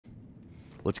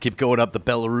Let's keep going up the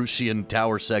Belarusian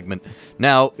tower segment.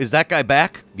 Now, is that guy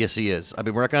back? Yes, he is. I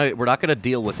mean, we're not gonna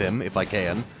deal with him if I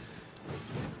can.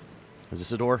 Is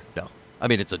this a door? No. I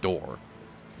mean, it's a door.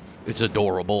 It's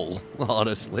adorable,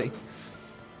 honestly.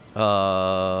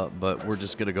 But we're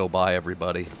just gonna go bye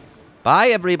everybody. Bye,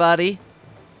 everybody.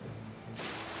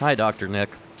 Hi, Dr. Nick.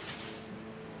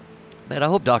 Man, I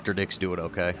hope Dr. Nick's doing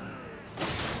okay.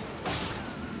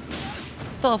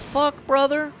 The fuck,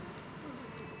 brother?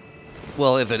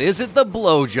 Well, if it isn't the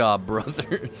Blowjob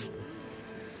Brothers.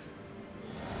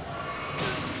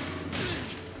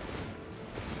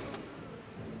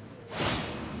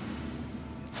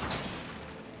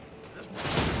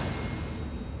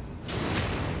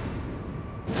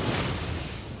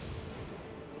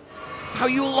 How are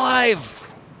you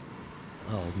alive?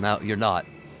 Oh, now you're not.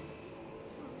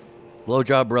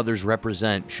 Blowjob Brothers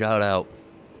represent. Shout out.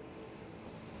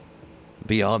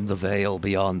 Beyond the veil,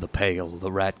 beyond the pale,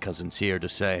 the rat cousin's here to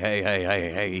say, hey, hey,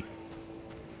 hey, hey.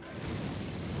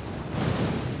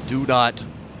 Do not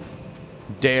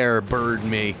dare bird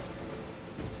me.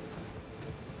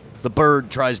 The bird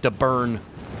tries to burn.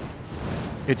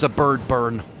 It's a bird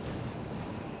burn.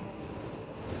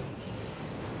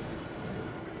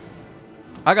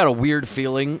 I got a weird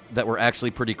feeling that we're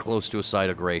actually pretty close to a site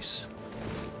of grace.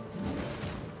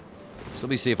 So let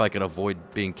me see if I can avoid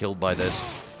being killed by this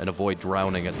and avoid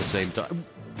drowning at the same time.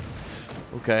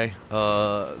 Okay,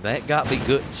 that got me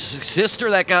good. Sister,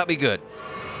 that got me good.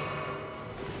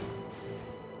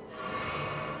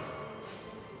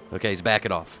 Okay, he's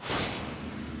backing off.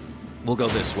 We'll go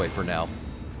this way for now.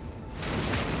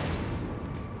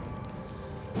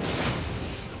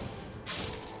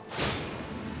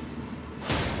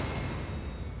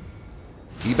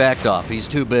 He backed off. He's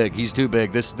too big. He's too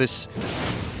big. This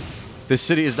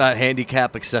city is not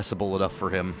handicap accessible enough for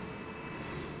him.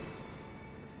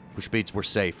 Which means we're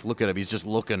safe. Look at him. He's just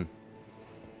looking.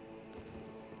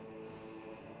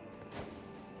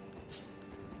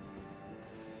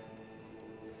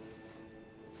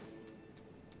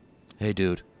 Hey,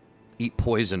 dude. Eat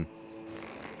poison.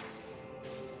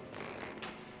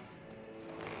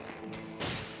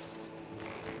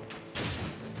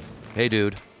 Hey,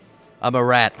 dude. I'm a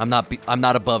rat. I'm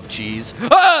not above cheese.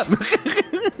 Ah!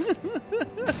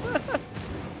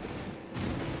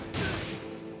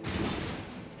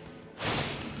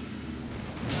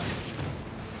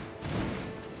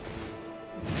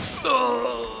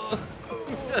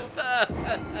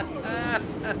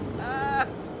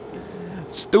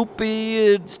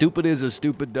 Stupid. Stupid is as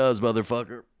stupid does,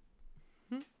 motherfucker.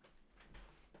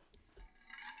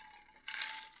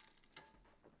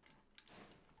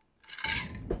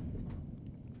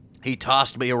 He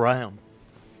tossed me around.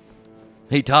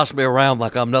 He tossed me around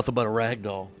like I'm nothing but a rag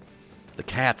doll. The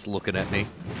cat's looking at me.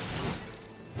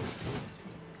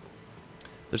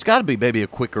 There's got to be maybe a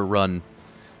quicker run.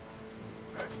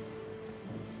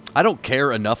 I don't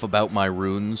care enough about my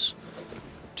runes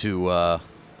to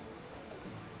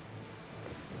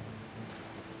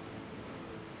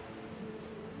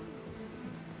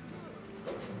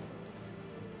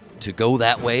go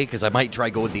that way, because I might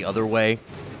try going the other way.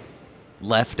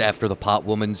 Left after the pot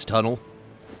woman's tunnel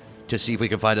to see if we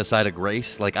can find a side of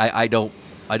grace. Like, I don't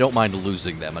mind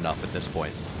losing them enough at this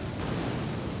point.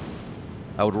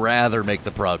 I would rather make the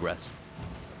progress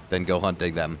than go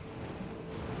hunting them.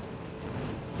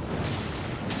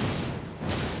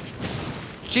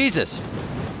 Jesus!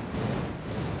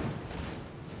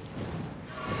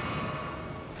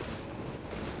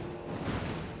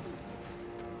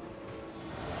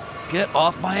 Get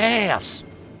off my ass!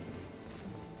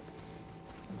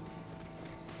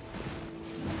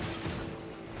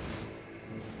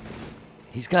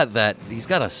 He's got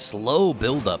a slow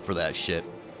build-up for that shit.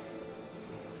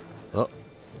 Oh.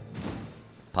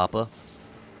 Papa.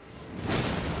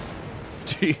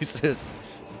 Jesus.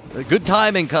 Good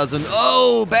timing, cousin.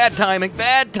 Oh, bad timing,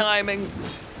 bad timing.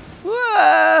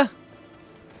 Ah.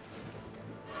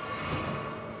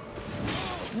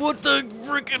 What the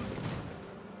frickin'...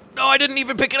 No, I didn't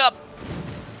even pick it up.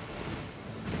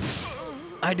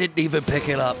 I didn't even pick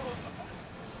it up.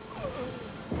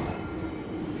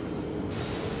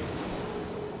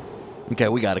 Okay,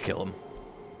 we gotta kill him.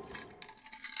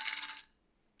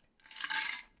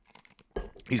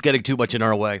 He's getting too much in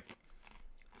our way.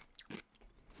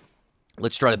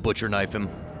 Let's try to butcher knife him.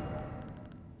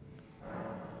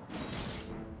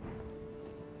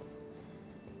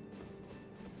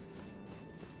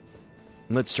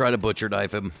 Let's try to butcher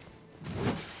knife him.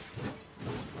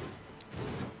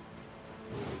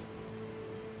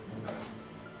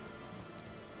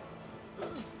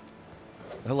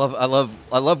 I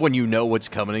love when you know what's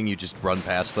coming, you just run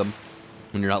past them.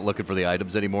 When you're not looking for the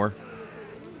items anymore.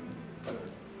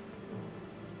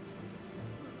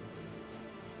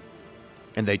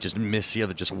 And they just miss you.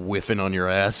 They're just whiffing on your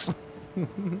ass.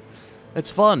 It's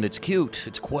fun. It's cute.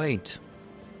 It's quaint.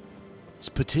 It's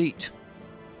petite.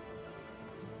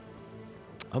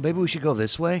 Oh, maybe we should go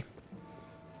this way?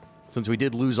 Since we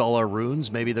did lose all our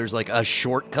runes, maybe there's like a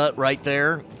shortcut right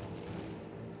there.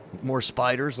 More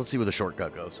spiders. Let's see where the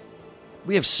shortcut goes.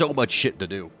 We have so much shit to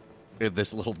do in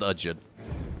this little dungeon.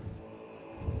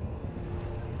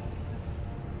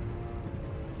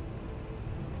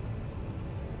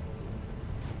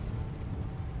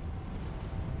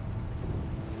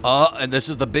 And this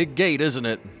is the big gate, isn't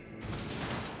it?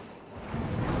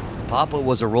 Papa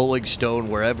was a rolling stone.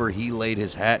 Wherever he laid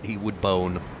his hat, he would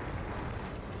bone.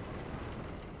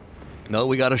 No,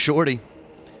 we got a shorty.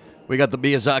 We got the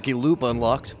Miyazaki loop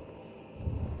unlocked.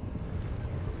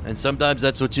 And sometimes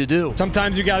that's what you do.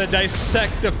 Sometimes you gotta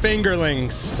dissect the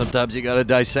fingerlings. Sometimes you gotta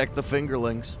dissect the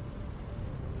fingerlings.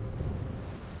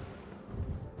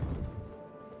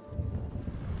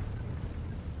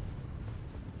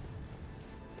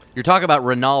 You're talking about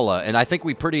Renala, and I think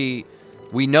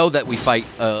we know that we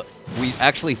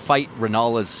actually fight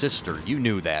Renala's sister. You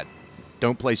knew that.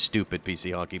 Don't play stupid,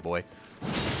 PC Honky Boy.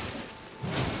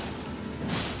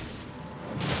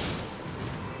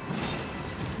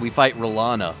 We fight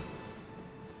Relana.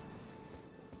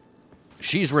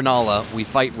 She's Renala, we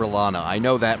fight Relana. I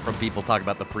know that from people talking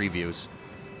about the previews.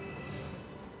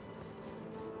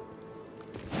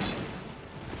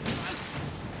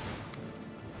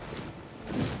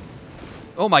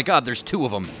 Oh my god, there's two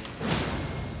of them.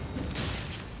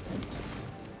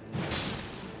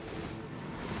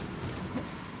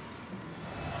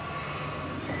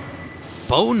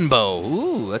 Bone bow.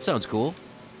 Ooh, that sounds cool.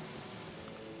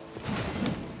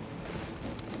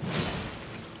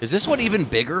 Is this one even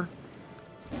bigger?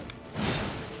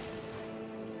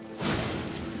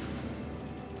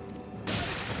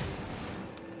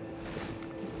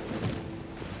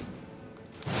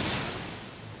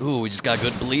 Ooh, we just got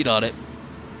good bleed on it.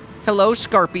 Hello,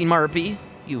 Scarpy Marpy.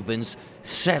 You've been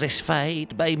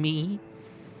satisfied by me.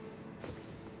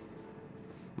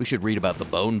 We should read about the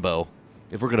bone bow.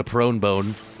 If we're gonna prone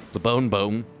bone, the bone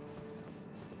bone.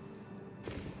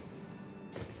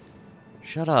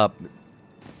 Shut up.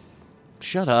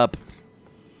 Shut up.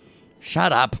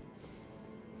 Shut up.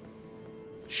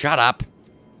 Shut up.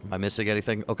 Am I missing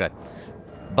anything? Okay.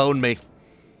 Bone me.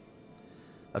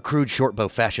 A crude short bow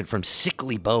fashioned from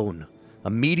sickly bone. A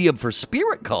medium for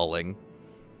spirit calling?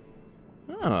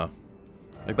 Oh.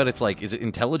 I bet it's like, is it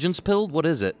intelligence pilled? What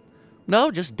is it?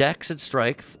 No, just dex and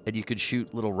strength, and you could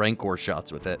shoot little rancor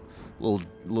shots with it.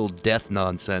 Little death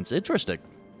nonsense. Interesting.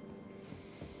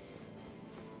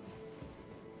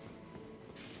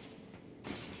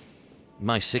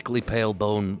 My sickly pale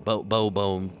bone, bow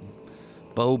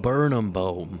Burnham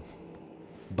bone.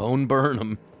 Bone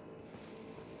Burnham.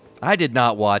 I did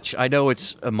not watch. I know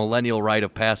it's a millennial rite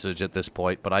of passage at this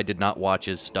point, but I did not watch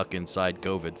his stuck inside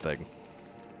COVID thing.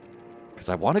 Because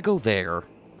I want to go there.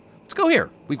 Let's go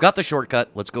here. We've got the shortcut.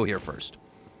 Let's go here first.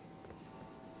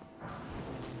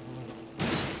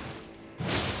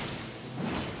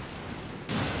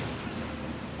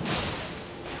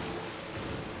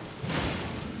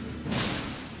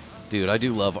 Dude, I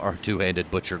do love our two-handed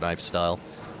butcher knife style.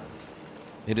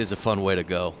 It is a fun way to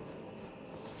go.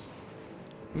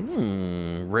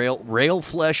 Rail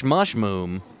flesh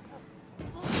mushroom.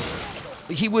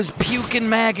 He was puking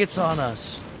maggots on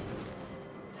us.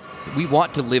 We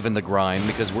want to live in the grime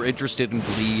because we're interested in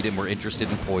bleed and we're interested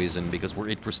in poison because we're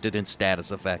interested in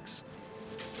status effects.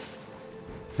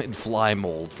 And fly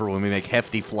mold for when we make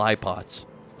hefty fly pots.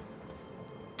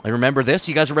 And remember this?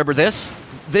 You guys remember this?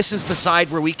 This is the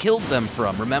side where we killed them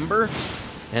from, remember?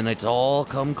 And it's all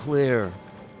come clear.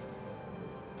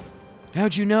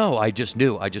 How'd you know? I just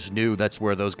knew. I just knew that's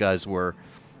where those guys were.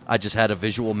 I just had a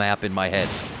visual map in my head.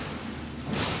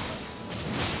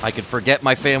 I can forget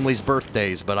my family's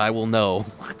birthdays, but I will know.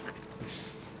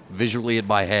 Visually in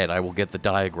my head, I will get the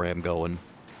diagram going.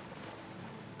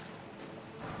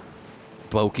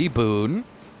 Boki Boon.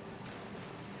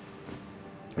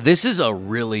 This is a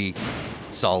really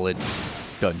solid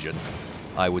dungeon,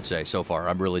 I would say, so far.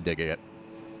 I'm really digging it.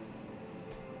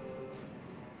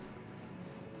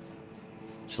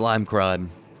 Slime crime.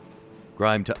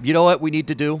 Grime time. You know what we need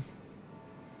to do?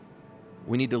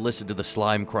 We need to listen to the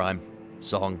slime crime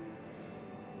song.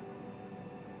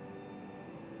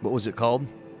 What was it called?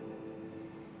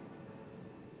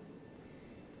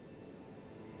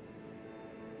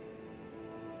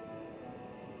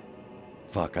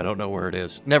 Fuck, I don't know where it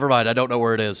is. Never mind, I don't know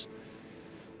where it is.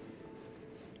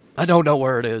 I don't know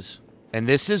where it is. And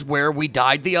this is where we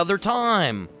died the other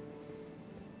time.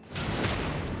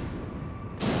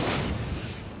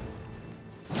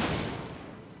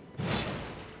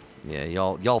 Yeah,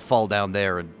 y'all fall down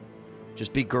there and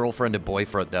just be girlfriend and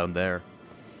boyfriend down there.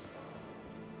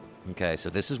 Okay, so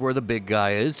this is where the big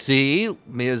guy is. See?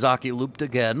 Miyazaki looped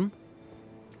again.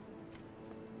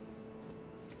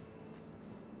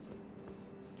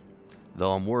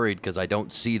 Though I'm worried because I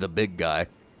don't see the big guy.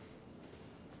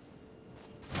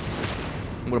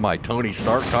 What am I, Tony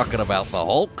Stark, talking about the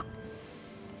Hulk?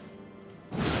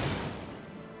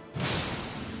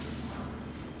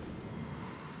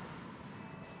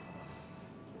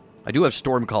 I do have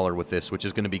Stormcaller with this, which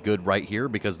is going to be good right here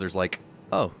because there's like...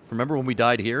 Oh, remember when we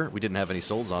died here? We didn't have any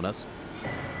souls on us.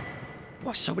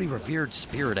 Why so many revered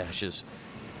spirit ashes?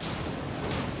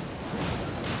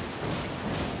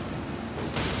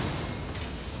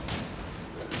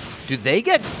 Do they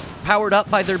get powered up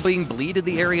by there being bleed in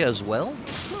the area as well?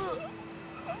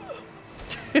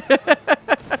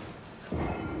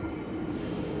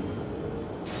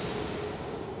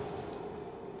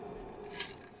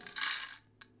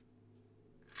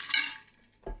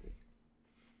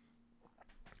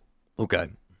 Okay.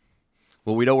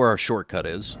 Well, we know where our shortcut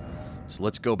is. So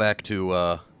let's go back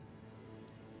to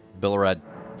Belarus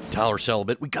Tower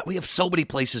Settlement. We have so many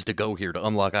places to go here to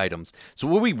unlock items. So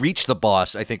when we reach the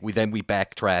boss, I think we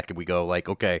backtrack and we go like,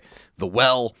 okay, the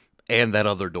well and that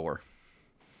other door.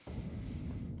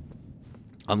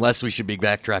 Unless we should be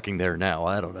backtracking there now.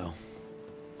 I don't know.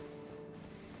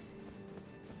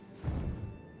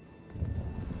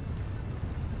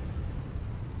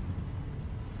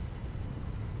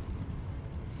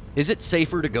 Is it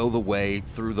safer to go the way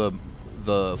through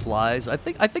the flies? I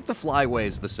think the flyway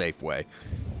is the safe way.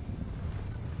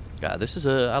 God, this is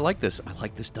I like this. I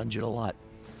like this dungeon a lot.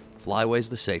 Flyway's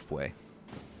the safe way.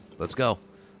 Let's go.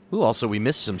 Ooh, also we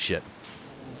missed some shit.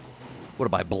 What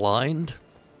am I, blind?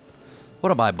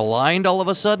 What am I, blind all of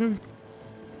a sudden?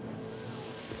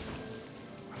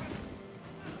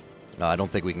 No, I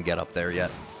don't think we can get up there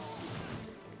yet.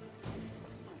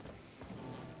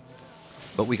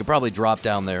 But we could probably drop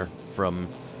down there from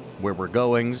where we're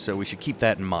going, so we should keep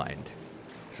that in mind.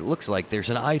 So it looks like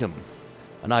there's an item.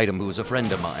 An item who was a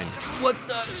friend of mine. What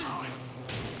the...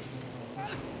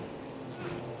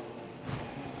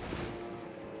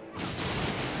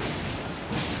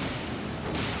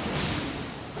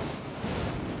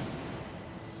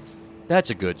 That's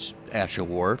a good Ash of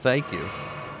War, thank you.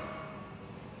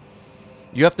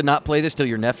 You have to not play this till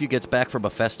your nephew gets back from a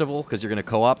festival, because you're going to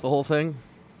co-op the whole thing?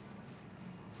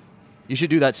 You should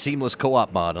do that seamless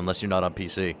co-op mod, unless you're not on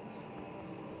PC.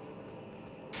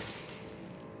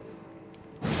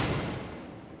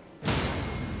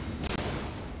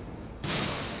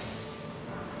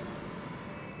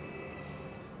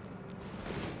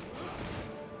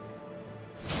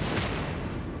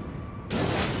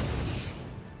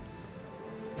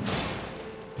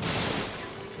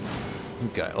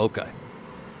 Okay.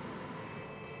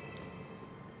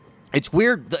 It's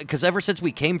weird, because ever since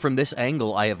we came from this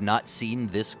angle, I have not seen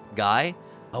this guy.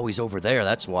 Oh, he's over there,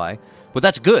 that's why. But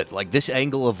that's good. Like, this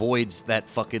angle avoids that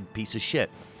fucking piece of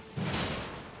shit.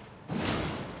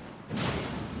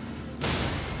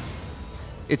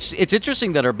 It's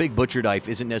interesting that our big butcher knife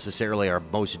isn't necessarily our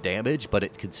most damage, but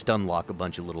it could stun lock a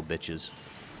bunch of little bitches.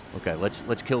 Okay,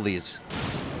 let's kill these.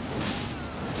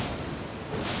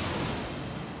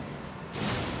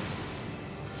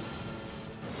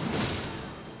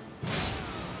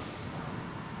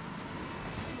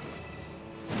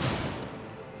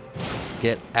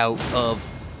 Get out of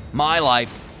my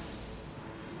life.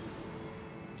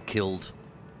 Killed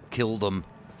them.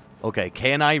 Okay,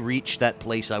 can I reach that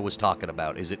place I was talking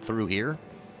about? Is it through here?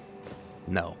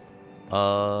 No.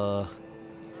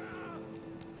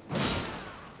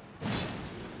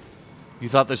 You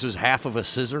thought this was half of a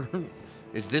scissor?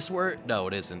 Is this where? No,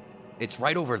 it isn't. It's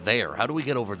right over there. How do we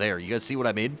get over there? You guys see what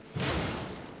I mean?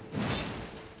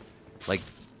 Like,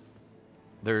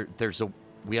 there's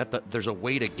a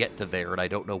way to get to there, and I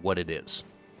don't know what it is.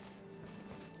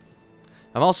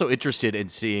 I'm also interested in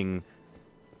seeing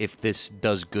if this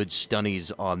does good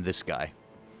stunnies on this guy.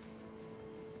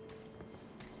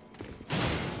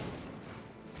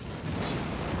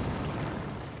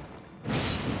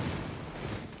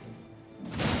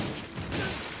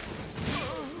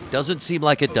 Doesn't seem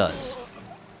like it does.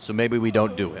 So maybe we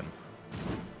don't do him.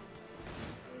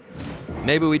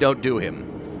 Maybe we don't do him.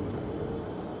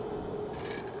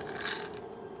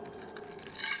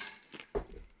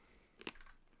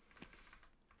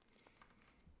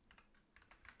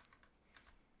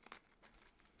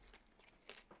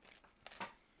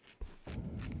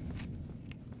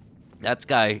 That's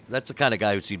the kind of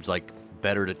guy who seems like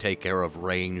better to take care of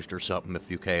ranged or something if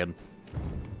you can.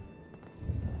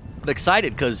 I'm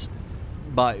excited because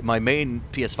my main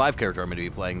PS5 character I'm going to be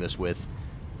playing this with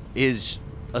is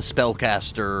a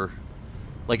spellcaster.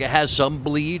 Like, it has some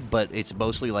bleed, but it's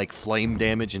mostly like flame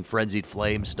damage and frenzied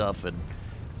flame stuff, and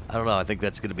I don't know, I think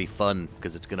that's going to be fun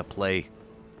because it's going to play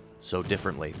so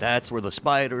differently. That's where the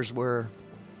spiders were.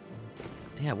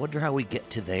 Yeah, I wonder how we get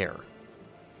to there.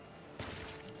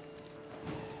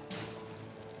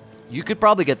 You could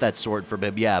probably get that sword from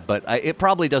him, yeah, but it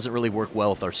probably doesn't really work well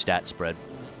with our stat spread.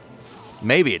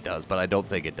 Maybe it does, but I don't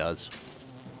think it does.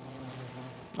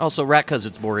 Also, Rat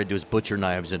Cousin's more into his butcher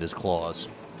knives and his claws.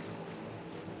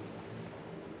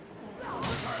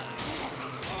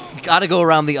 You gotta go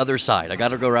around the other side. I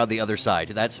gotta go around the other side.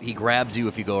 He grabs you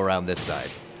if you go around this side.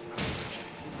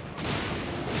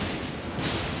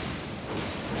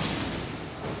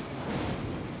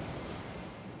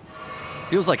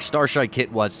 Feels like Starshine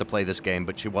Kit wants to play this game,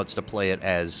 but she wants to play it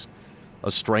as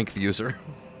a strength user.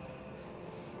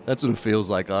 That's what it feels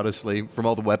like, honestly, from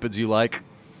all the weapons you like.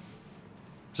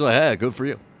 So, hey, good for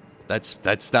you. That's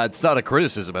not a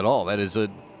criticism at all. That is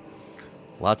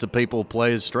lots of people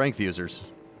play as strength users.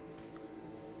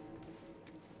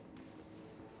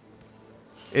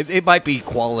 It might be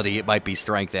quality, it might be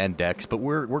strength and dex, but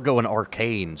we're going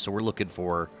arcane, so we're looking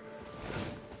for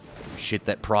shit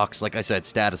that procs, like I said,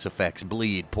 status effects,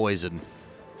 bleed, poison.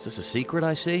 Is this a secret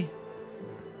I see?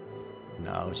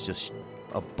 No, it's just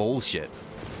a bullshit.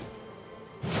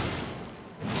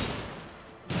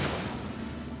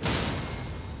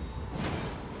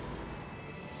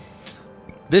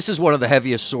 This is one of the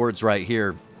heaviest swords right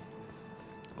here.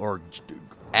 Or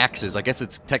axes. I guess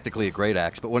it's technically a great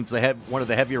axe, but one of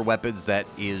the heavier weapons that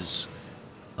is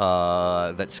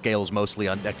that scales mostly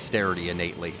on dexterity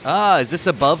innately. Ah, is this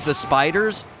above the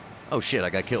spiders? Oh shit, I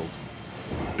got killed.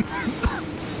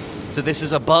 So this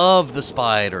is above the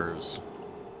spiders.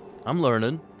 I'm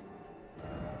learning.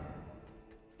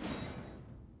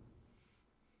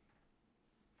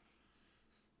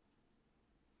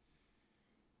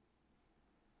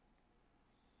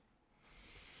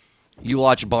 You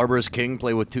watch Barbara's King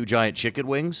play with 2 giant chicken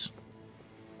wings?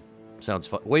 Sounds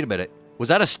fun. Wait a minute. Was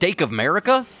that a Steak of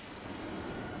America?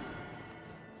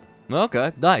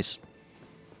 Okay, nice.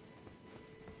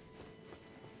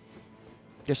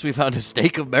 Guess we found a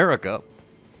Steak of America.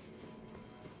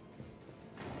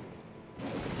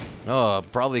 Oh,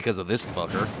 probably because of this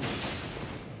fucker.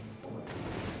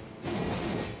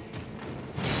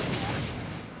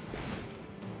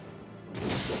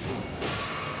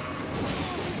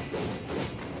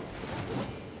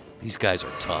 These guys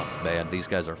are tough, man. These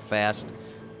guys are fast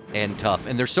and tough.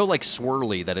 And they're so, like,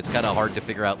 swirly that it's kind of hard to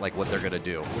figure out, like, what they're going to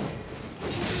do.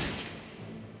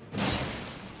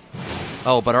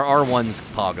 Oh, but our R1's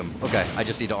pog him. Okay, I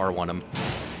just need to R1 him.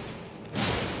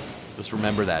 Just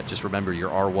remember that. Just remember your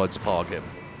R1's pog him.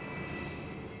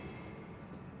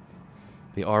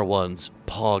 The R1's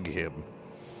pog him.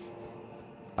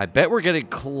 I bet we're getting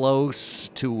close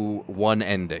to one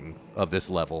ending of this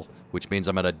level, which means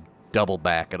I'm going to double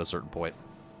back at a certain point.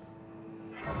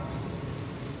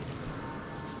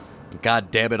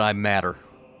 God damn it, I matter.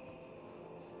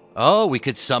 Oh, we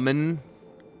could summon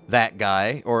that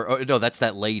guy. Or no, that's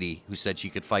that lady who said she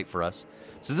could fight for us.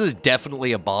 So this is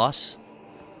definitely a boss.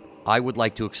 I would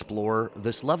like to explore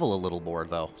this level a little more,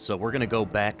 though. So we're going to go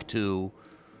back to...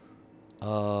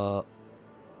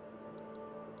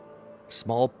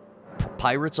 Small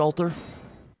Pirate's Altar.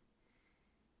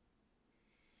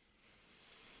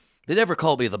 They never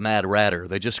call me the Mad Ratter.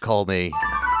 They just call me...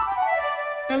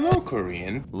 Hello,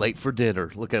 Korean. Late for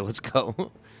dinner. Look at, let's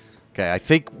go. Okay, I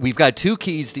think we've got 2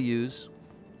 keys to use.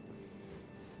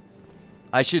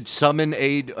 I should summon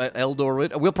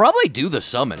Eldor. We'll probably do the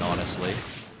summon, honestly.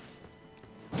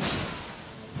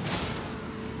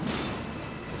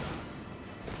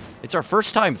 It's our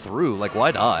first time through. Like,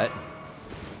 why not?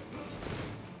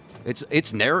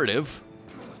 It's narrative.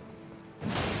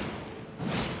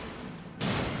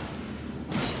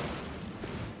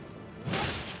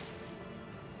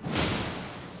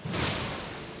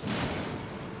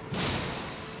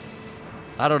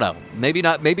 I don't know. Maybe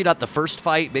not the first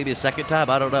fight, maybe a second time,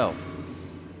 I don't know.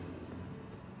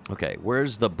 Okay,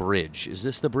 where's the bridge? Is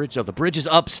this the bridge? Oh, the bridge is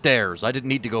upstairs. I didn't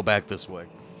need to go back this way.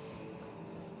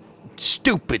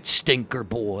 Stupid stinker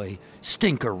boy.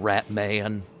 Stinker rat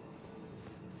man.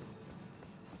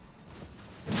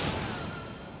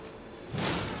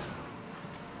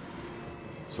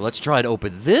 So let's try to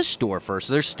open this door first.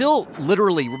 There's still,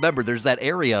 literally, remember, there's that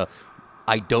area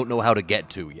I don't know how to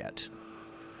get to yet.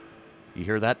 You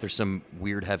hear that? There's some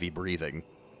weird heavy breathing.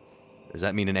 Does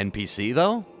that mean an NPC,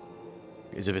 though?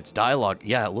 Because if it's dialogue...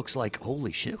 Yeah, it looks like...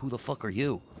 Holy shit, who the fuck are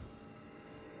you?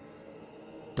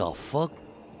 The fuck?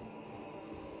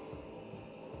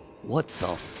 What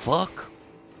the fuck?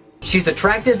 She's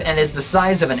attractive and is the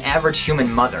size of an average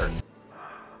human mother.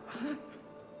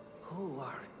 Who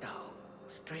art thou,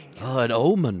 stranger? An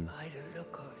omen. By the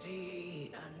look of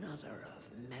thee, another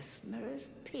of Mesmer's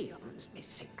peons,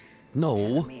 methinks. No.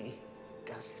 Tell me,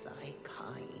 does thy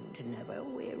kind never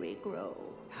weary grow?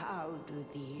 How do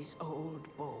these old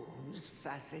bones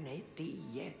fascinate thee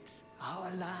yet?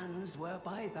 Our lands were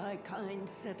by thy kind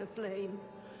set aflame,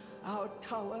 our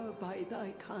tower by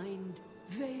thy kind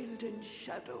veiled in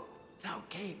shadow. Thou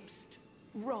camest,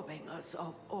 robbing us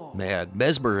of all. Man,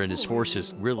 Mesmer and his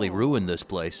forces really ruined this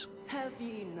place. Have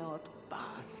ye not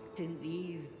basked in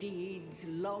these deeds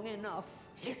long enough?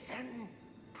 Listen,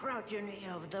 progeny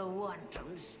of the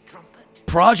wanton strumpet.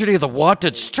 Progeny of the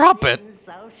wanted strumpet?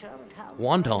 Thou shalt have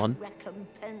Wonton.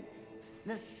 recompense.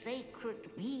 The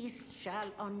sacred beast shall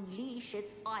unleash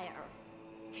its ire.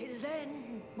 Till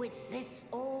then, with this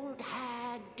old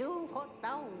hag, do what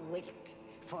thou wilt,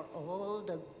 for all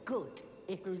the good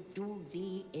it'll do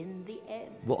thee in the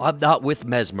end. Well, I'm not with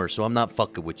Mesmer, so I'm not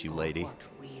fucking with you, lady. For what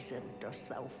reason dost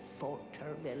thou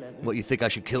falter, villain? What, you think I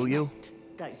should kill you?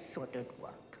 Thy sordid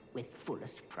work with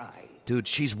fullest pride. Dude,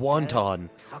 she's Wonton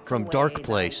Tuck from away Dark thy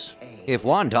Place. shame. If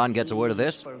Wonton gets a word of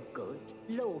this, For good,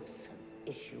 loathsome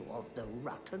issue of the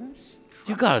rotten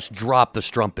you gotta drop the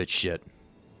strumpet shit.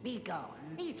 Be gone.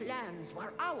 These lands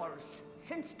were ours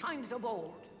since times of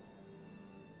old.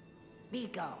 Be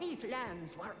gone. These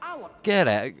lands were ours. Get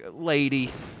out,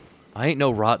 lady. I ain't no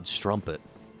rotten strumpet.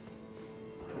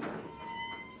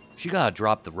 She gotta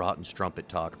drop the rotten strumpet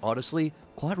talk. Honestly,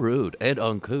 quite rude and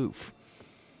uncouth.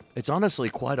 It's honestly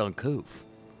quite uncouth.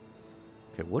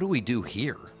 Okay, what do we do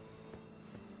here?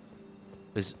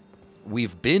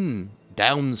 We've been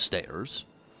downstairs.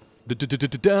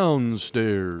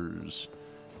 Downstairs.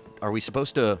 Are we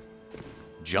supposed to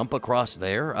jump across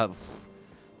there?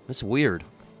 That's weird.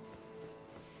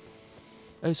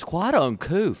 It's quite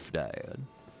uncouth, Dad.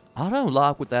 I don't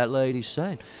like what that lady's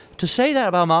saying. To say that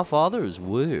about my father is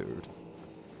weird.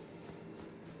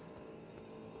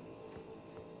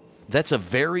 That's a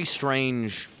very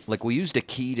strange... Like, we used a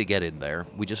key to get in there.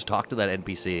 We just talked to that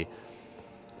NPC.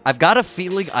 I've got a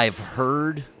feeling I've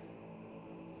heard...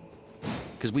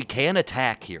 Because we can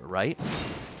attack here, right?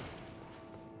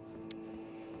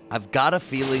 I've got a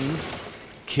feeling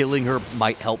killing her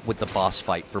might help with the boss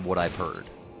fight from what I've heard.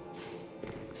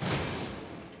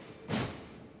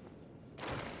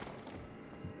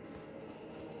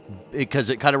 Because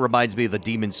it kind of reminds me of the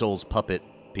Demon Souls puppet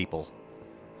people.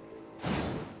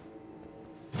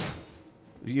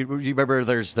 You remember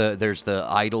there's the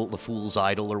idol, the fool's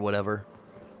idol or whatever?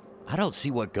 I don't see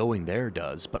what going there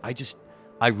does, but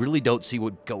I really don't see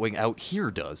what going out here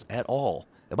does at all.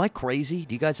 Am I crazy?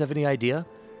 Do you guys have any idea?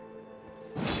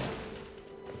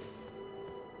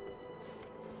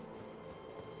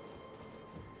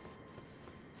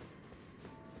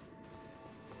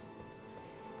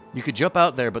 You could jump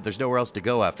out there, but there's nowhere else to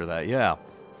go after that. Yeah.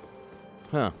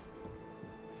 Huh.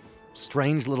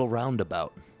 Strange little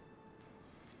roundabout.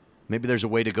 Maybe there's a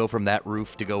way to go from that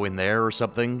roof to go in there or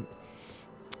something.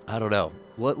 I don't know.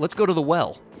 Let's go to the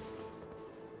well.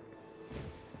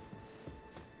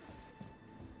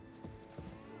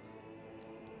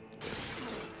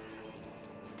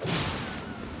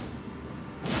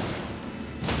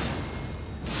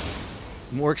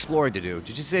 More exploring to do.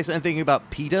 Did you say something about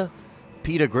PETA?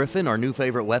 PETA Griffin, our new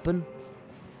favorite weapon?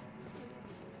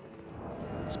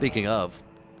 Speaking of...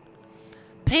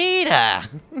 PETA!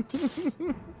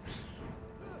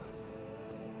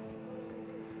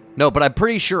 No, but I'm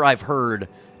pretty sure I've heard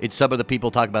it's some of the people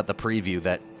talk about the preview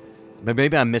that...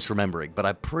 Maybe I'm misremembering, but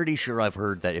I'm pretty sure I've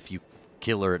heard that if you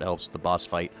kill her, it helps with the boss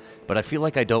fight. But I feel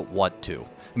like I don't want to.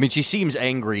 I mean, she seems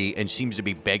angry and seems to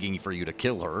be begging for you to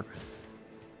kill her.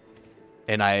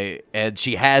 And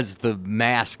she has the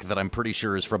mask that I'm pretty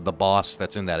sure is from the boss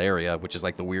that's in that area, which is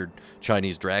like the weird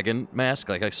Chinese dragon mask.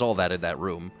 Like, I saw that in that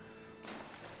room.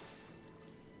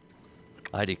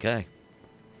 IDK.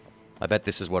 I bet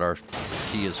this is what our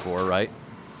key is for, right?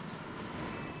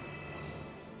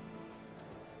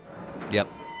 Yep.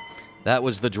 That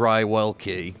was the dry well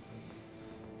key.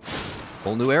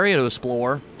 Whole new area to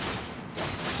explore.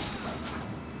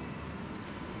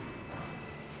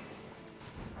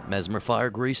 Mesmer fire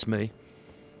grease me.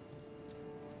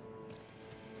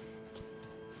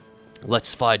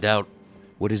 Let's find out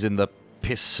what is in the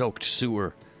piss-soaked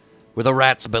sewer where the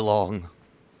rats belong.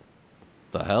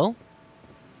 The hell?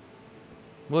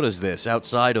 What is this?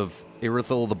 Outside of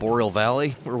Irithyll, the Boreal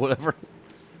Valley, or whatever.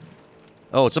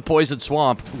 Oh, it's a poison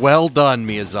swamp. Well done,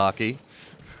 Miyazaki.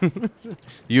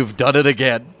 You've done it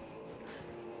again.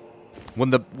 When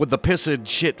the pissed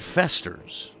shit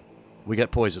festers, we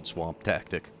get poison swamp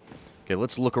tactic. Okay,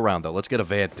 let's look around, though. Let's get a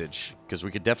vantage, because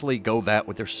we could definitely go that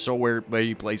way. There's so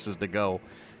many places to go.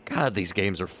 God, these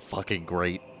games are fucking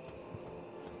great.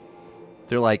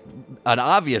 They're like an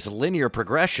obvious linear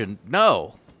progression.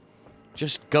 No.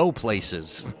 Just go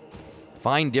places.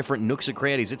 Find different nooks and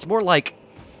crannies. It's more like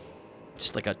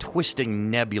just like a twisting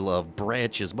nebula of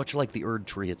branches, much like the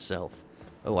Erdtree itself.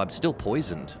 Oh, I'm still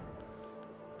poisoned.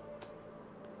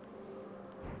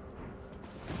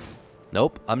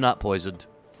 Nope, I'm not poisoned.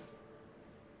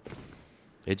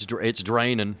 It's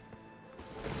draining.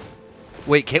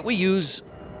 Wait, can't we use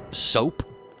soap?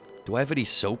 Do I have any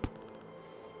soap?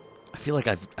 I feel like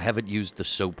I haven't used the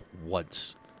soap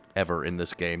once, ever in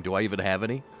this game. Do I even have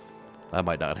any? I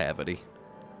might not have any.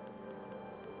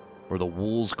 Or the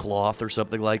wool's cloth or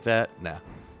something like that? Nah.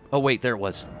 Oh, wait, there it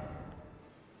was.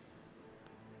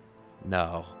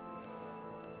 No.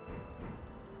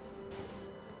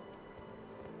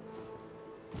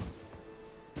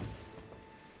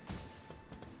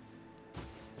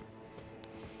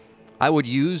 I would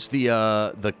use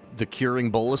the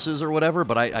curing boluses or whatever,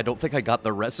 but I don't think I got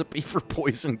the recipe for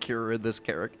poison cure in this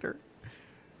character.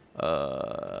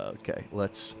 Okay,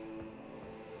 let's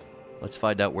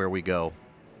find out where we go.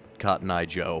 Cotton Eye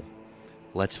Joe.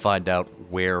 Let's find out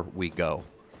where we go.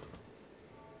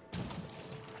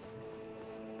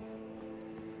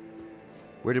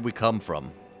 Where did we come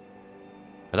from?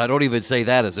 And I don't even say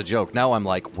that as a joke. Now I'm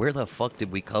like, where the fuck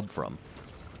did we come from?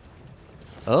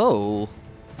 Oh.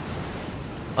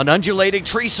 An undulating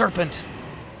tree serpent.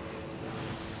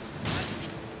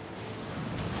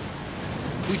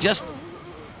 We just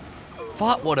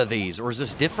fought one of these. Or is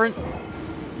this different?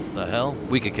 What the hell?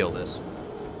 We could kill this.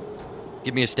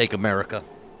 Give me a steak, America.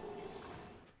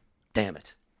 Damn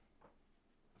it.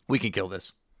 We can kill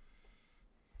this.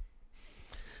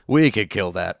 We could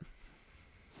kill that.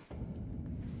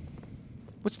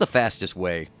 What's the fastest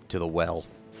way to the well?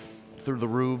 Through the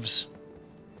roofs?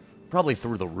 Probably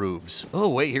through the roofs. Oh,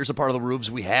 wait, here's a part of the roofs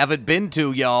we haven't been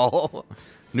to, y'all.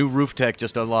 New roof tech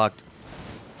just unlocked.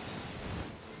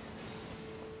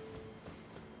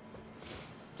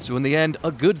 So in the end,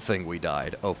 a good thing we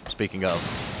died. Oh, speaking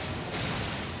of.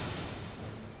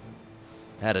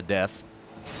 Had a death.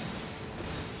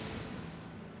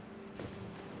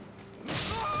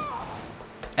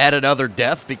 Add another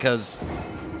death because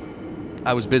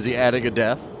I was busy adding a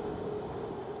death.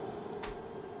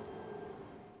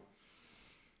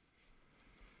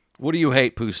 What do you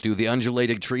hate, Poostu? The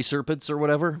undulating tree serpents or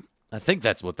whatever? I think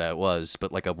that's what that was,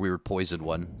 but like a weird poison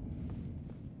one.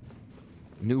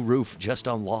 New roof just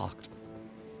unlocked.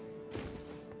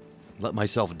 Let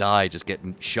myself die just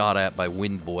getting shot at by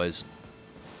wind boys.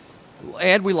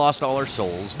 And we lost all our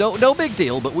souls. No big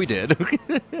deal, but we did.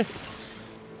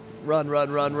 Run, run,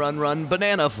 run, run, run.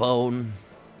 Banana phone.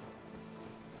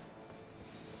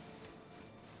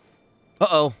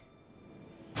 Uh-oh.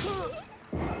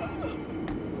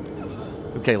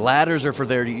 Okay, ladders are for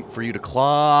you to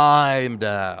climb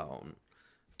down.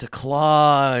 To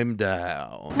climb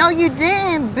down. No, you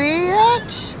didn't,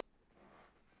 bitch.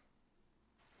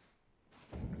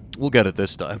 We'll get it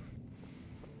this time.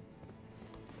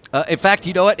 In fact,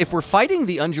 you know what? If we're fighting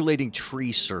the undulating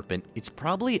tree serpent, it's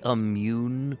probably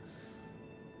immune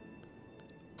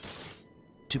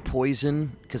to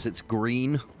poison because it's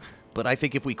green. But I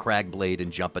think if we crag blade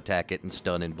and jump attack it and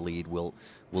stun and bleed, we'll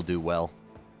do well.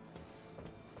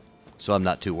 So I'm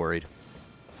not too worried.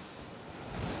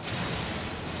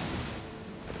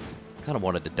 Kind of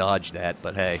wanted to dodge that,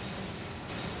 but hey.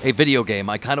 Hey, video game,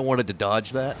 I kind of wanted to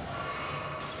dodge that.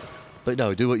 But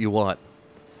no, do what you want.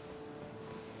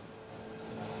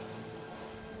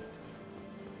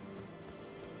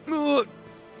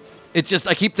 It's just,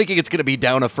 I keep thinking it's going to be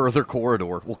down a further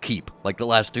corridor. We'll keep, like the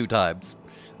last 2 times.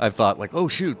 I've thought, like, oh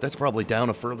shoot, that's probably down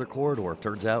a further corridor.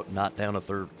 Turns out, not down a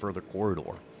further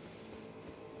corridor.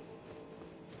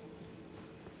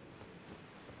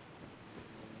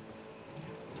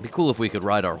 It'd be cool if we could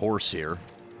ride our horse here.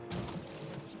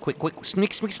 Quick,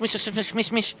 smish, smish, smish, smish, smish,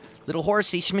 smish. Little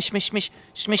horsey, smish, smish, smish,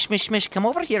 smish, smish, smish. Come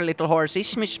over here, little horsey,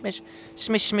 smish, smish,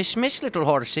 smish, smish, smish, little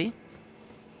horsey.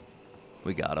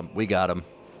 We got him. We got him.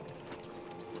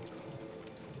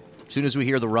 As soon as we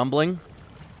hear the rumbling,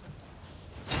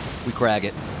 we crag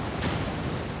it.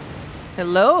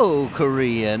 Hello,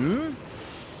 Korean.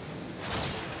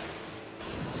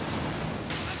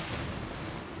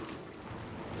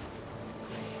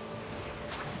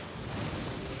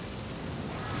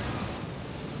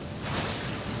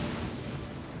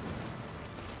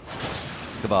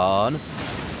 Come on.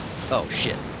 Oh,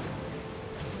 shit.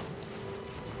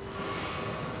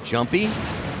 Jumpy.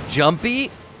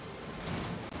 Jumpy.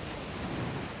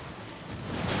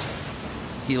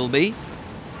 Heal me.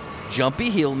 Jumpy,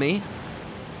 heal me.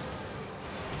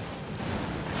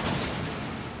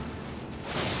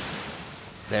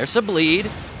 There's a bleed.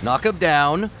 Knock him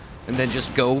down. And then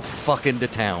just go fucking to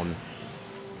town.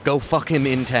 Go fuck him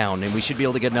in town. And we should be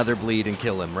able to get another bleed and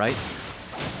kill him, right?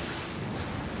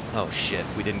 Oh, shit.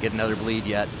 We didn't get another bleed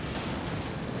yet.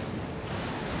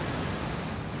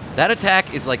 That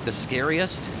attack is like the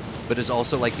scariest, but is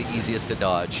also like the easiest to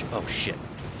dodge. Oh, shit.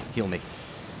 Heal me.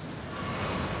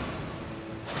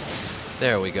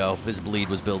 There we go. His bleed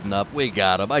was building up. We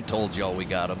got him. I told y'all we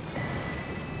got him.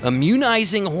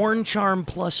 Immunizing Horn Charm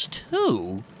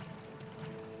 +2?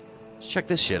 Let's check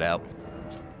this shit out.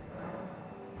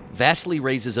 Vastly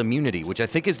raises immunity, which I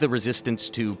think is the resistance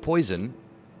to poison.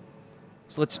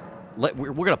 So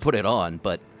we're going to put it on,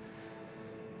 but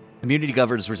immunity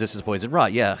governs resistance to poison.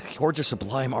 Right, yeah. Hordes are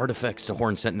sublime artifacts to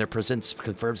Horn sent, and their presence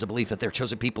confirms the belief that they're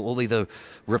chosen people. Only the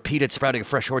repeated sprouting of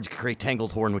fresh hordes can create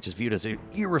tangled horn, which is viewed as an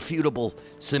irrefutable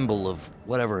symbol of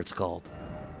whatever it's called.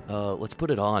 Let's put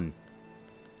it on.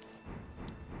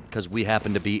 Because we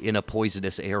happen to be in a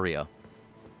poisonous area.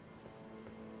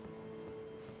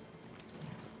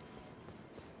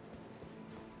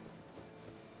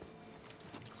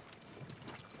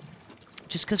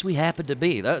 Just because we happen to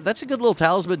be. That's a good little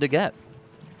talisman to get.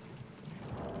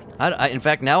 In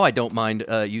fact, now I don't mind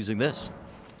using this.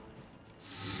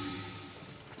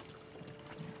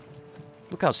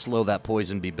 Look how slow that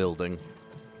poison be building.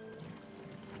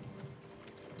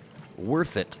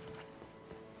 Worth it.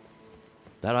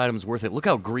 That item's worth it. Look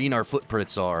how green our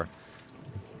footprints are.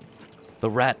 The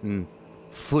rat in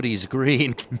Footy's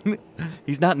green.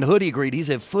 He's not in hoodie green. He's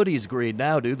in Footy's green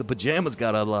now, dude. The pajamas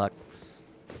got unlocked.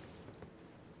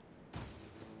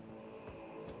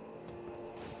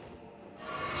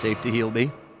 Safe to heal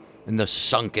me. In the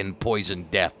sunken poison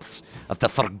depths of the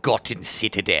forgotten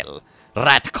citadel,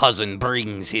 Rat Cousin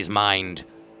brings his mind.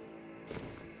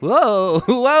 Whoa,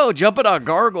 whoa, jumping on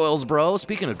gargoyles, bro.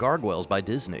 Speaking of gargoyles by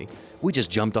Disney, we just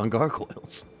jumped on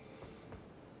gargoyles.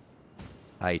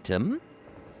 Item.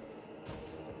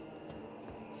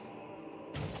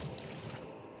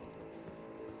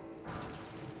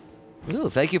 Ooh,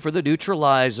 thank you for the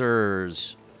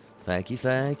neutralizers. Thank you,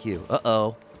 thank you.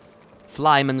 Uh-oh.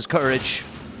 Flyman's courage.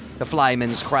 The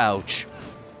flyman's crouch.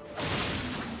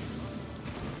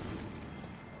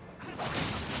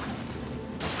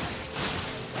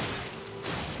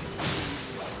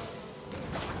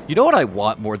 You know what I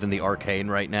want more than the arcane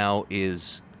right now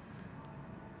is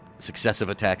successive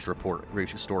attacks restore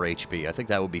HP. I think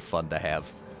that would be fun to have.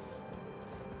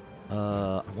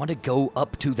 I want to go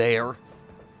up to there.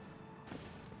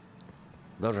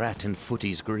 The rat in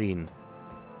Footy's green.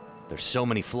 There's so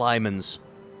many flymans.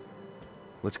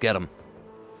 Let's get them.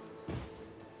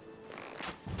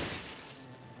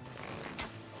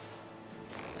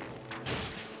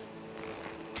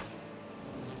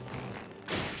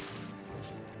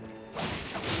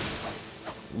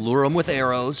 Lure them with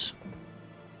arrows.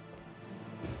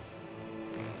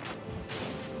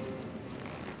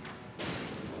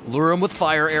 Lure them with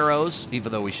fire arrows,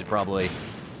 even though we should probably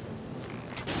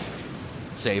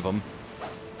save them.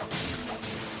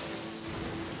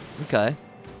 Okay.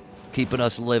 Keeping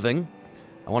us living.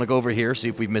 I want to go over here, see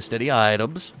if we've missed any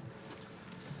items.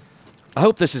 I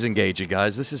hope this is engaging,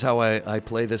 guys. This is how I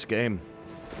play this game.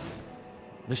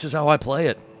 This is how I play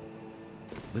it.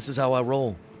 This is how I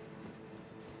roll.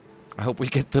 I hope we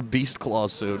get the Beast Claw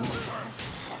soon.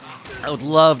 I would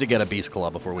love to get a Beast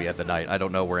Claw before we end the night. I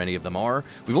don't know where any of them are.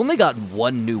 We've only got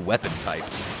one new weapon type.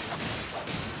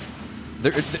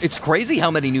 It's crazy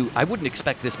how many new... I wouldn't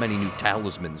expect this many new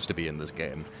talismans to be in this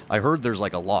game. I heard there's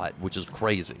like a lot, which is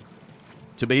crazy.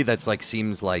 To me, that's like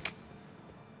seems like...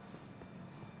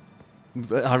 I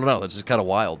don't know, it's just kind of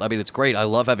wild. I mean, it's great. I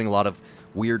love having a lot of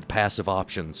weird passive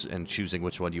options and choosing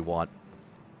which one you want.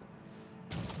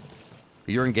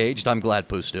 You're engaged? I'm glad,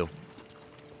 Pustu.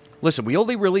 Listen, we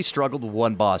only really struggled with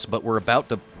one boss, but we're about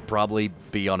to probably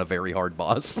be on a very hard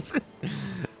boss.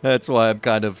 That's why I'm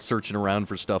kind of searching around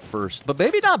for stuff first. But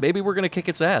maybe not. Maybe we're going to kick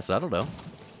its ass. I don't know.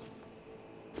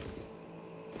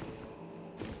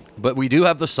 But we do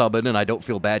have the summon, and I don't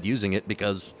feel bad using it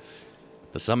because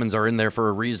the summons are in there for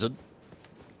a reason.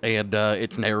 And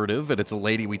it's narrative, and it's a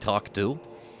lady we talk to.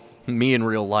 Me in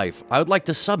real life. I would like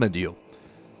to summon you.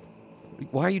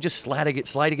 Why are you just sliding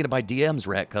into my DMs,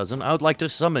 Rat Cousin? I would like to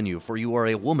summon you, for you are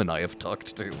a woman I have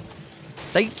talked to.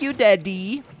 Thank you,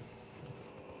 Daddy.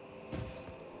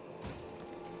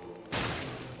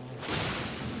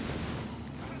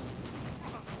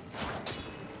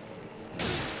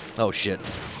 Oh, shit.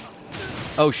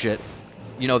 Oh, shit.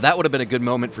 You know, that would have been a good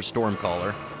moment for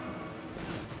Stormcaller.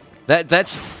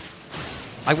 That's...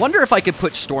 I wonder if I could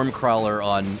put Stormcrawler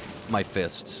on my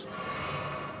fists.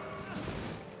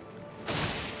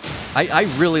 I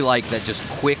really like that just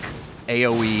quick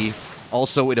AoE.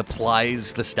 Also, it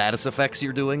applies the status effects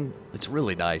you're doing. It's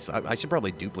really nice. I should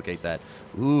probably duplicate that.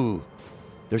 Ooh,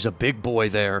 there's a big boy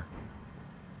there.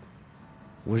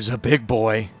 There's a big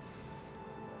boy.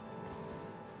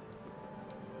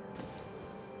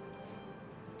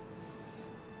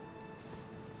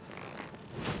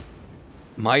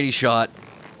 Mighty shot.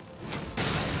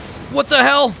 What the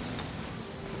hell?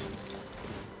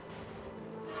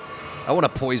 I want to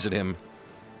poison him.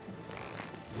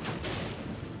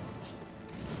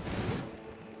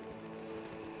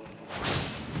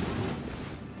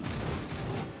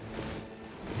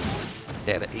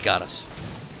 Damn it, he got us.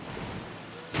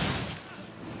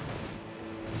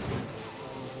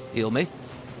 Heal me.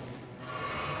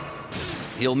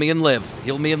 Heal me and live.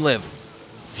 Heal me and live.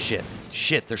 Shit.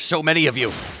 Shit, there's so many of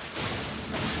you.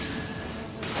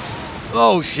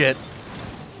 Oh, shit.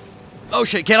 Oh,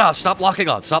 shit, get off. Stop locking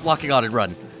on. Stop locking on and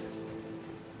run.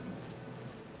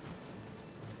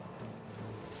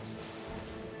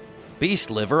 Beast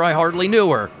liver, I hardly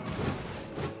knew her.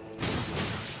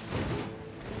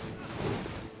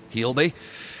 Heal me.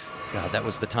 God, that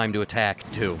was the time to attack,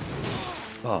 too.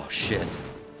 Oh, shit.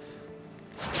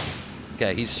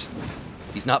 Okay, he's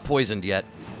not poisoned yet.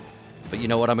 But you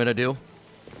know what I'm gonna do?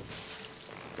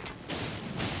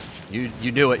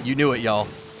 You knew it. You knew it, y'all.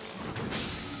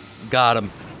 Got him.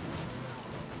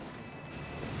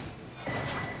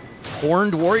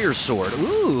 Horned warrior sword.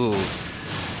 Ooh.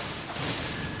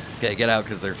 Okay, get out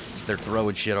because they're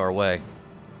throwing shit our way.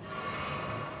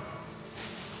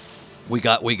 We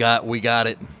got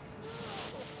it.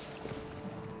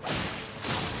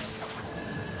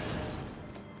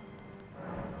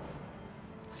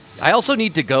 I also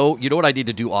need to go, you know what I need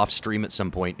to do off stream at some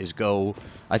point is go,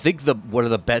 I think one of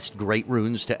the best great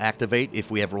runes to activate, if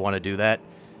we ever want to do that,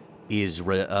 is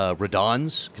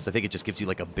Radahn's, because I think it just gives you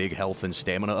like a big health and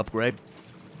stamina upgrade.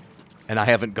 And I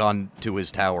haven't gone to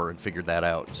his tower and figured that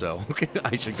out, so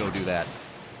I should go do that.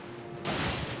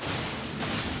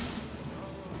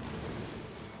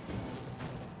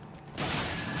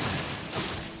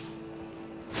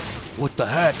 What the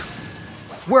heck?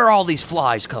 Where are all these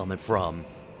flies coming from?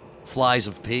 Flies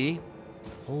of pee?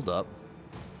 Hold up.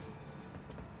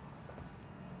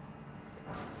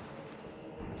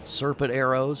 Serpent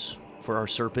arrows for our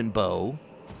serpent bow.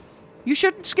 You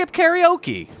shouldn't skip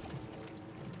karaoke.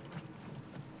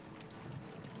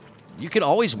 You can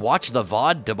always watch the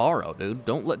VOD tomorrow, dude.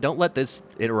 Don't let this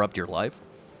interrupt your life.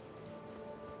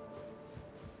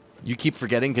 You keep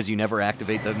forgetting because you never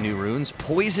activate the new runes.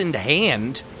 Poisoned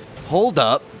hand? Hold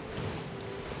up.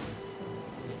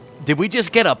 Did we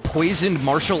just get a poisoned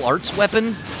martial arts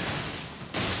weapon?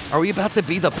 Are we about to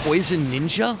be the poison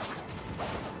ninja?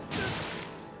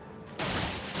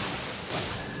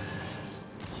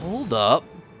 Hold up.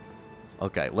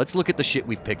 Okay, let's look at the shit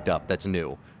we've picked up that's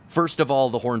new. First of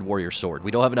all, the Horned Warrior Sword. We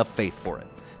don't have enough faith for it.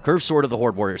 Curved Sword of the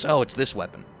Horde Warriors. Oh, it's this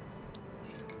weapon.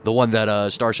 The one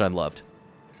that Starshine loved.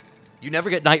 You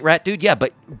never get Night Rat, dude? Yeah,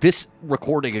 but this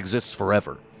recording exists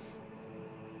forever.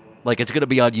 Like, it's going to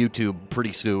be on YouTube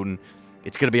pretty soon.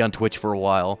 It's going to be on Twitch for a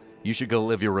while. You should go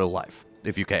live your real life,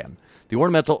 if you can. The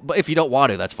ornamental... But if you don't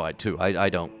want to, that's fine, too. I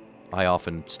don't. I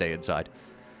often stay inside.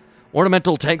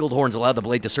 Ornamental tangled horns allow the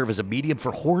blade to serve as a medium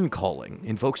for horn calling.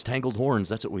 Invokes tangled horns.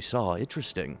 That's what we saw.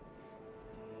 Interesting.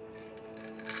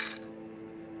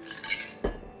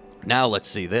 Now let's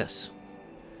see this.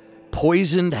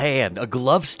 Poisoned hand. A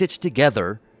glove stitched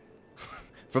together...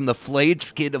 from the flayed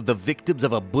skin of the victims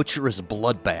of a butcherous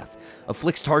bloodbath.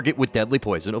 Afflicts target with deadly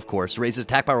poison, of course. Raises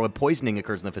attack power when poisoning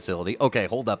occurs in the facility. Okay,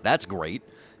 hold up. That's great.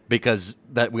 Because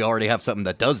we already have something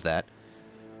that does that.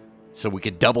 So we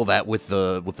could double that with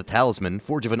the talisman.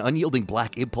 Forge of an unyielding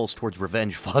black impulse towards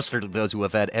revenge. Fostered to those who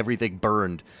have had everything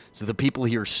burned. So the people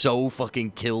here so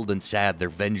fucking killed and sad, their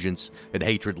vengeance and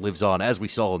hatred lives on, as we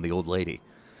saw in the old lady.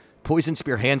 Poison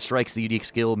Spear hand strikes, the unique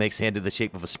skill, makes hand in the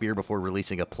shape of a spear before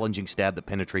releasing a plunging stab that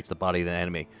penetrates the body of the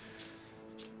enemy.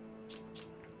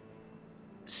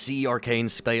 C arcane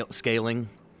scaling.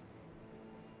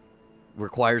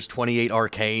 Requires 28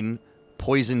 arcane.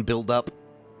 Poison buildup.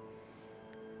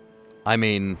 I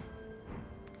mean,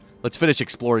 let's finish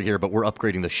exploring here, but we're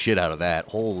upgrading the shit out of that.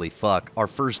 Holy fuck. Our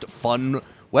first fun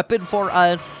weapon for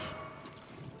us.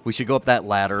 We should go up that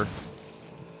ladder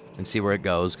and see where it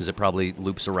goes, because it probably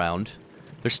loops around.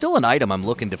 There's still an item I'm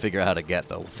looking to figure out how to get,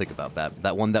 though. Think about that.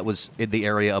 That one that was in the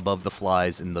area above the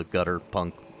flies in the gutter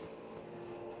punk.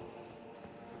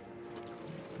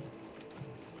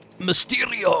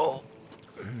 Mysterio!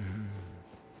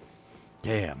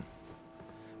 Damn.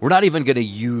 We're not even going to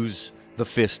use the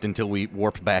fist until we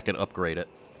warp back and upgrade it.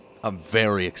 I'm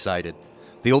very excited.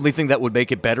 The only thing that would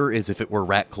make it better is if it were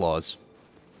rat claws.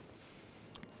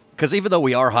 Because even though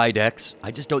we are high dex,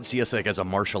 I just don't see us like as a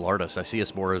martial artist. I see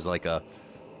us more as like a...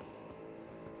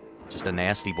 just a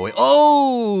nasty boy.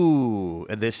 Oh!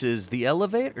 And this is the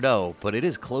elevator? No, but it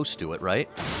is close to it, right?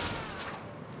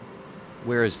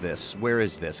 Where is this? Where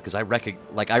is this? Because I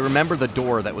remember the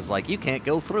door that was like, you can't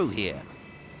go through here.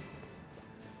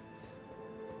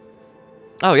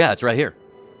 Oh, yeah, it's right here.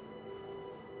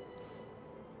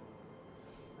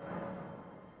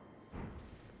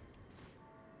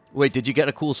 Wait, did you get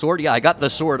a cool sword? Yeah, I got the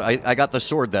sword. I got the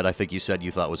sword that I think you said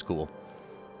you thought was cool.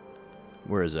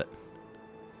 Where is it?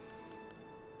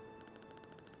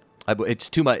 It's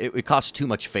too much. It costs too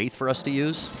much faith for us to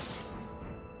use.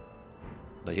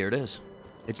 But here it is.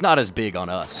 It's not as big on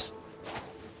us.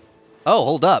 Oh,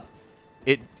 hold up.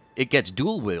 It gets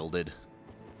dual wielded.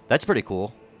 That's pretty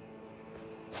cool.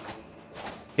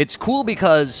 It's cool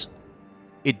because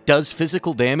it does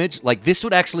physical damage. Like, this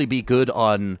would actually be good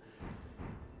on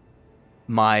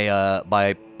my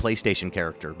my PlayStation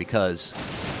character because,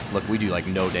 look, we do like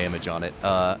no damage on it.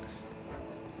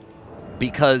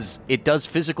 Because it does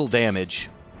physical damage,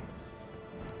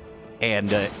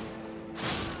 and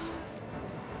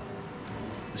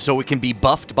so it can be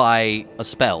buffed by a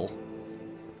spell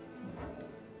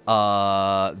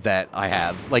that I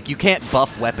have. Like, you can't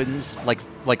buff weapons.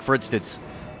 Like for instance,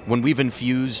 when we've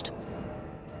infused,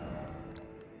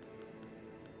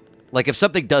 like if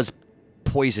something does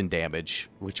poison damage,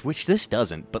 which this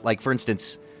doesn't, but like for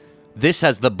instance, this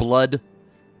has the blood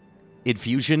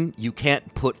infusion, you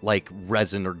can't put like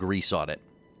resin or grease on it.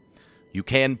 You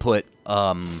can put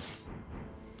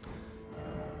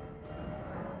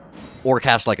or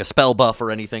cast like a spell buff or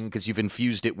anything because you've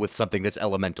infused it with something that's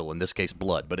elemental, in this case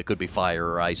blood, but it could be fire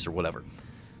or ice or whatever.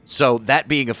 So that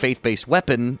being a faith-based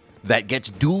weapon that gets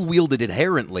dual-wielded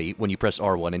inherently when you press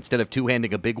R1 instead of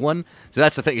two-handing a big one. So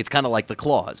that's the thing, it's kind of like the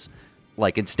claws.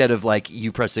 Like, instead of, like,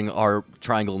 you pressing R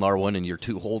triangle and R1 and you're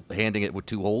handing it with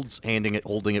two holds,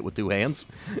 holding it with two hands,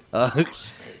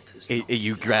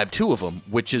 you grab two of them,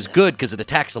 which is good because it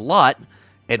attacks a lot,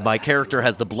 and my character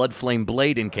has the Blood Flame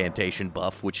Blade incantation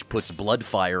buff, which puts blood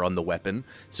fire on the weapon,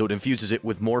 so it infuses it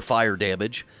with more fire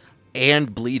damage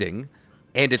and bleeding,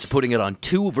 and it's putting it on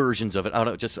two versions of it. I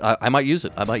don't know, I might use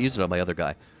it. I might use it on my other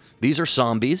guy. These are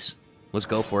zombies. Let's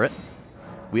go for it.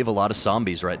 We have a lot of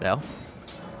zombies right now.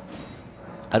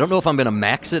 I don't know if I'm going to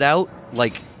max it out,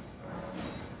 like...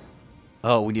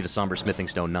 Oh, we need a Somber Smithing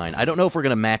Stone 9. I don't know if we're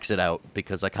going to max it out,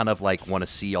 because I kind of, like, want to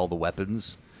see all the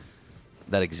weapons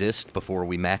that exist before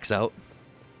we max out.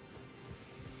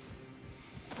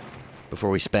 Before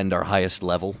we spend our highest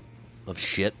level of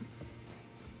shit.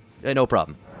 Hey, no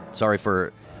problem. Sorry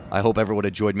for... I hope everyone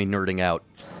enjoyed me nerding out.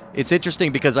 It's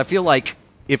interesting because I feel like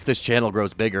if this channel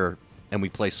grows bigger and we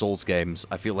play Souls games,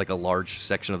 I feel like a large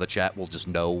section of the chat will just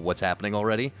know what's happening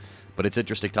already. But it's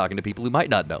interesting talking to people who might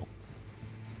not know.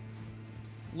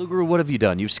 Lugaru, what have you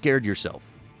done? You've scared yourself.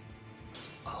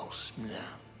 Oh, snap.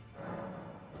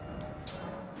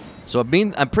 So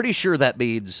I'm pretty sure that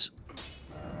means...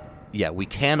 Yeah, we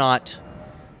cannot...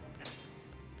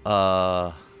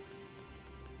 Give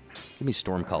me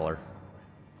Stormcaller.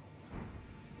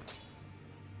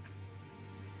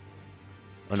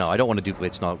 Oh, no, I don't want to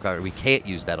duplicate Stormcaller. We can't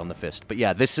use that on the fist. But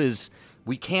yeah, this is...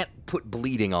 We can't put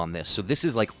bleeding on this. So this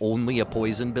is like only a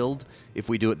poison build if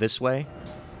we do it this way.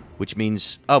 Which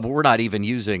means... Oh, but we're not even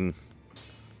using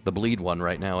the bleed one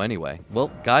right now anyway. Well,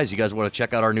 guys, you guys want to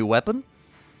check out our new weapon?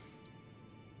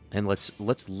 And let's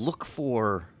look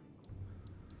for...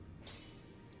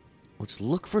 Let's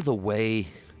look for the way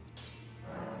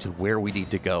to where we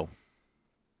need to go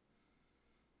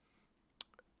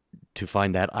to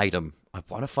find that item. I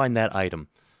want to find that item.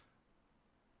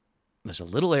 There's a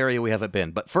little area we haven't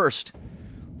been. But first,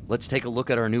 let's take a look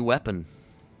at our new weapon.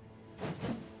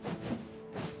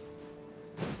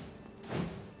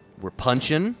 We're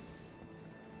punching.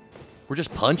 We're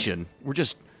just punching. We're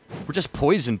just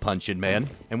poison punching, man.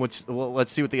 And let's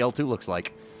see what the L2 looks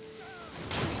like.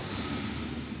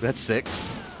 That's sick.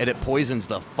 And it poisons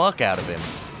the fuck out of him.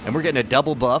 And we're getting a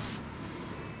double buff.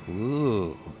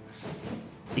 Ooh.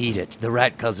 Eat it. The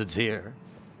rat cousin's here.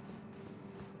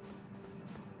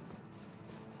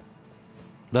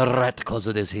 The rat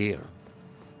cousin is here.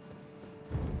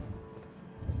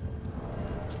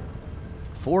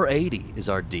 480 is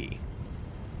our D.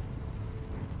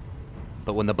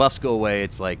 But when the buffs go away,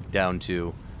 it's like down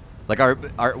to... Like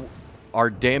our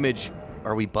damage...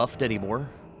 Are we buffed anymore?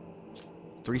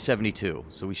 372.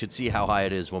 So we should see how high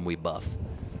it is when we buff.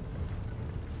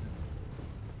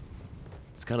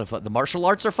 It's kind of fun. The martial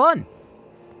arts are fun.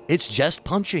 It's just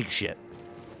punching shit.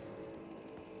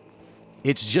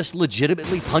 It's just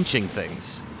legitimately punching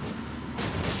things.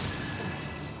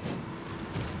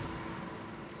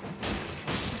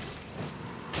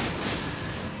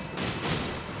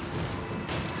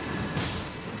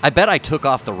 I bet I took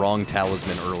off the wrong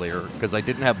talisman earlier, because I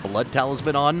didn't have blood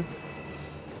talisman on.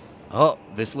 Oh,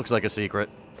 this looks like a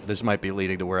secret. This might be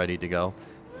leading to where I need to go.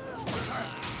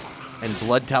 And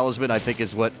blood talisman, I think,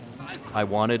 is what I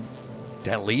wanted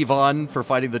to leave on for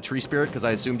fighting the tree spirit, because I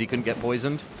assumed he couldn't get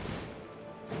poisoned.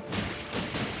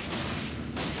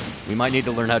 We might need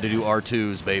to learn how to do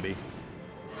R2s, baby.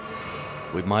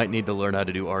 We might need to learn how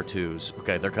to do R2s.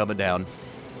 Okay, they're coming down.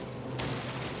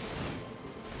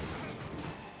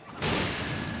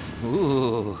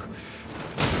 Ooh.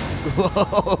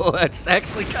 Whoa, that's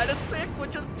actually kind of sick.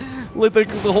 With just with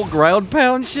the whole ground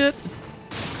pound shit.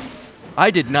 I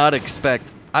did not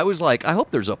expect. I was like, I hope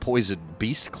there's a poisoned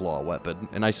beast claw weapon,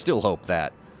 and I still hope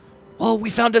that. Oh, we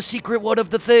found a secret one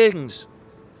of the things.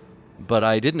 But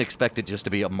I didn't expect it just to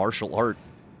be a martial art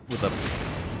with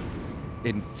a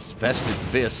infested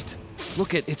fist.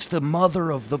 Look at, it's the mother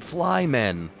of the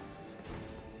flymen.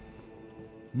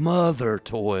 Mother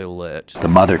toilet. The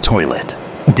mother toilet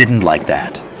didn't like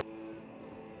that.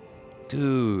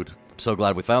 Dude, I'm so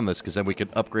glad we found this, because then we can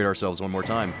upgrade ourselves one more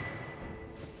time.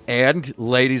 And,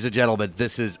 ladies and gentlemen,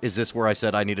 is this where I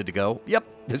said I needed to go? Yep,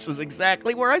 this is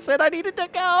exactly where I said I needed to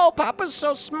go. Papa's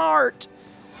so smart.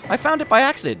 I found it by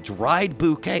accident. Dried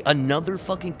bouquet. Another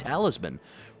fucking talisman.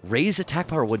 Raise attack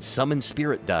power when summoned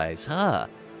spirit dies. Huh.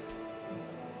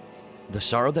 The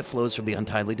sorrow that flows from the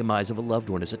untimely demise of a loved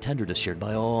one is a tenderness shared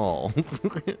by all.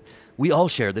 We all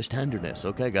share this tenderness.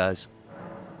 Okay, guys.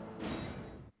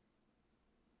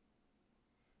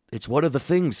 It's one of the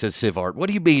things, says Sivart. What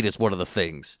do you mean it's one of the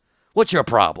things? What's your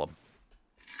problem?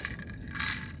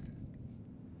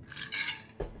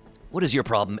 What is your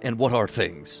problem, and what are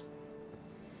things?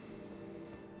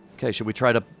 Okay, should we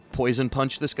try to poison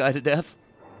punch this guy to death?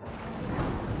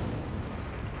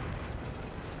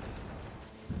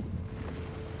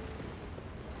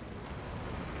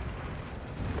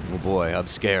 Oh boy, I'm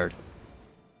scared.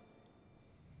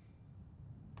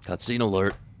 Cutscene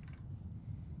alert.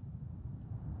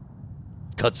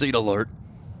 Cutscene alert.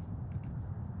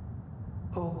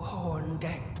 O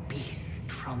horn-decked beast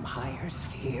from higher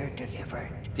sphere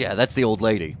delivered, Yeah, that's the old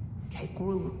lady. take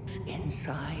root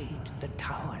inside the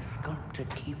tower sculpted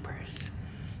keepers,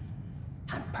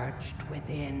 and perched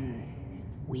within,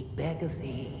 we beg of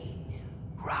thee,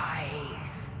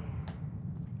 rise.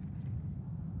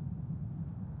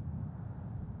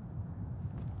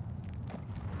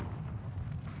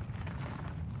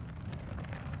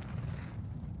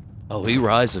 Oh, he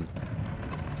rising.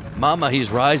 Mama, he's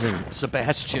rising.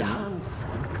 Sebastian. Dance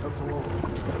and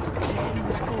kavod,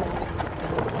 cleanse all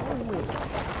and wit,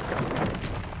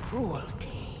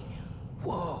 cruelty,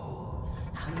 woe,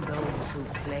 and those who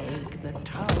plague the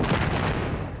tower.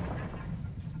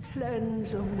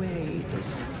 Cleanse away the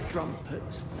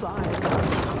strumpet's vile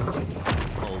progeny.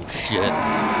 Oh, shit.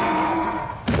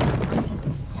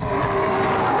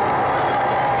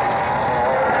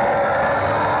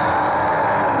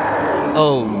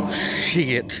 Oh,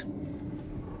 shit.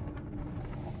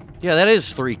 Yeah, that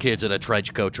is 3 kids in a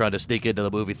trench coat trying to sneak into the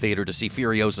movie theater to see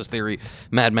Furiosa's Theory,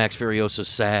 Mad Max Furiosa's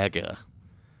Saga.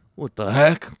 What the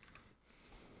heck?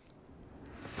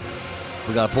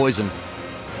 We got a poison.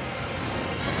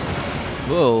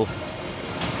 Whoa.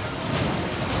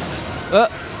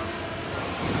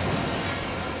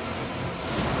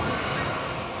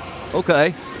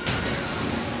 Okay.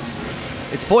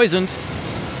 It's poisoned.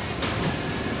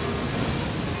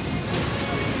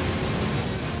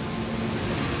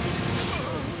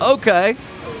 Okay.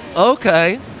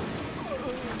 Okay.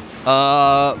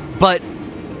 But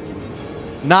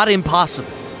not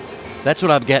impossible. That's what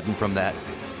I'm getting from that.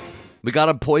 We got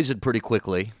him poisoned pretty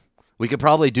quickly. We could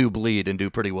probably do bleed and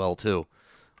do pretty well, too.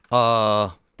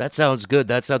 That sounds good.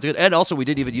 That sounds good. And also, we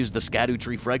didn't even use the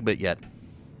Erdtree fragment yet.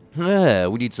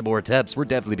 We need some more attempts. We're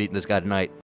definitely beating this guy tonight.